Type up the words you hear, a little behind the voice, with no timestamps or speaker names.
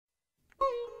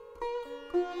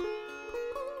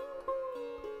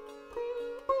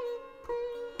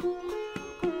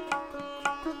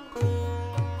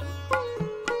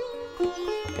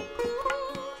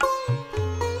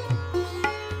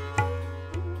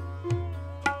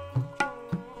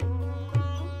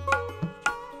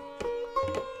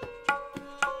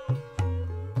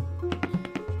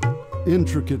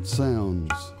Intricate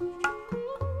sounds,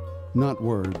 not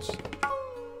words.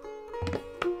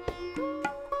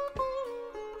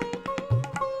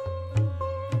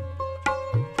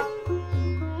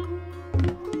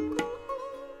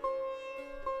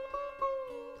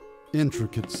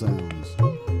 Intricate sounds,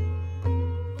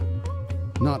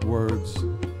 not words.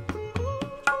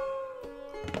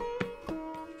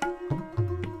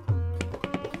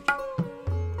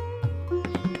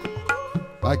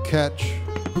 I catch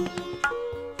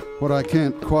what I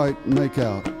can't quite make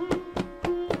out.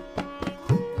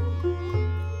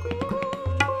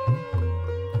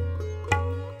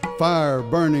 Fire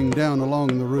burning down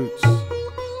along the roots,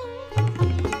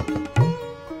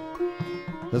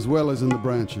 as well as in the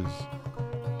branches.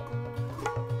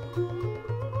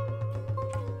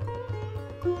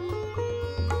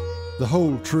 The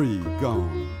whole tree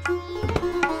gone.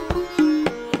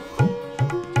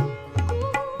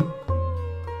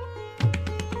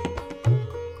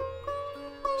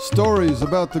 Stories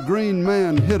about the green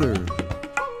man hitter.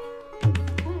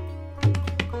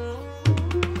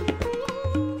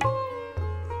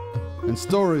 And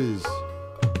stories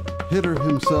hitter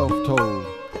himself told.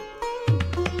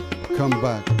 Come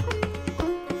back.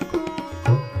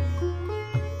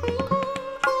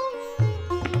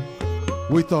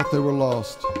 We thought they were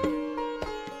lost.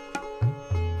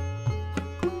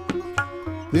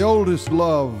 The oldest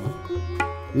love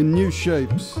in new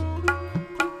shapes.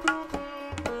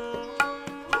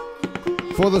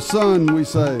 For the sun, we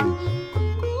say,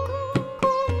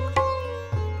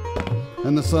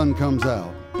 and the sun comes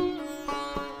out.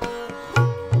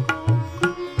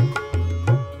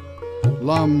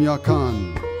 Lam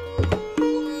Yakan.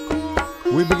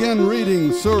 We begin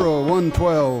reading Surah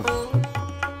 112.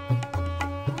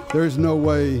 There's no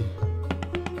way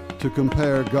to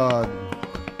compare God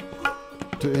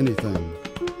to anything.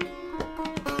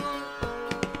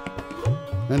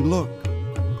 And look,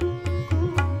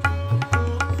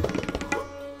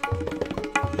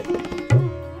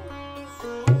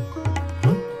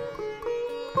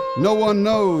 no one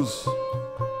knows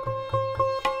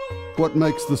what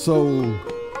makes the soul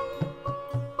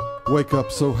wake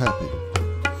up so happy.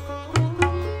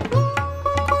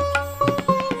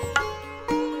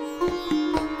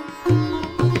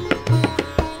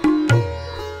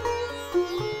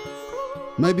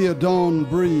 Maybe a dawn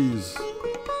breeze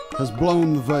has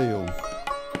blown the veil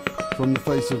from the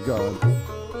face of God.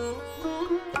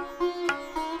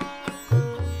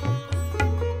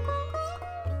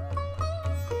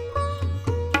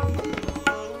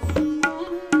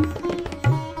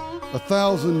 A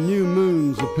thousand new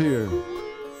moons appear.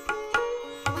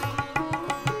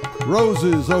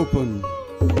 Roses open,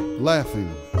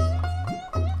 laughing.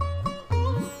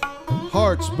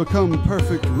 Hearts become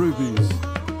perfect rubies,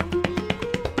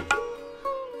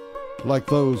 like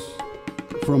those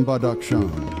from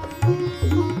Badakhshan.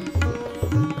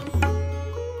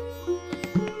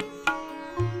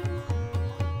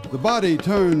 The body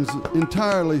turns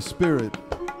entirely spirit.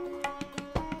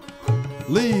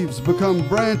 Leaves become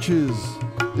branches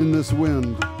in this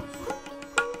wind.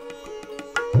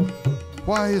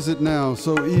 Why is it now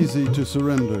so easy to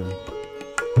surrender?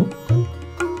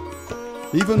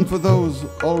 Even for those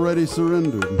already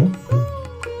surrendered.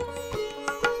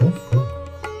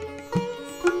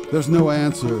 There's no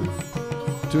answer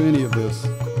to any of this.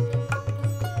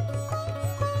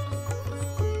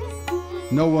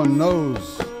 No one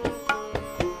knows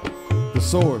the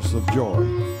source of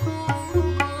joy.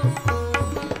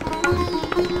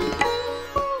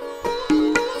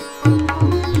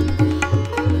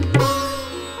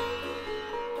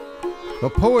 A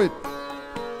poet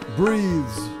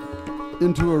breathes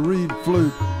into a reed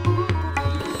flute,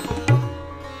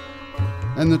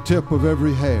 and the tip of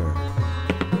every hair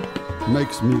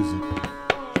makes music.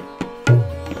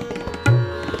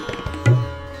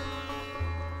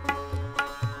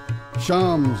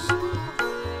 Shams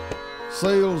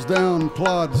sails down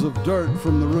clods of dirt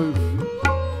from the roof,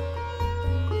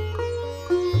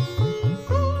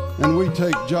 and we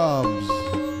take jobs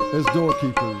as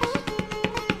doorkeepers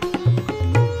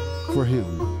for him.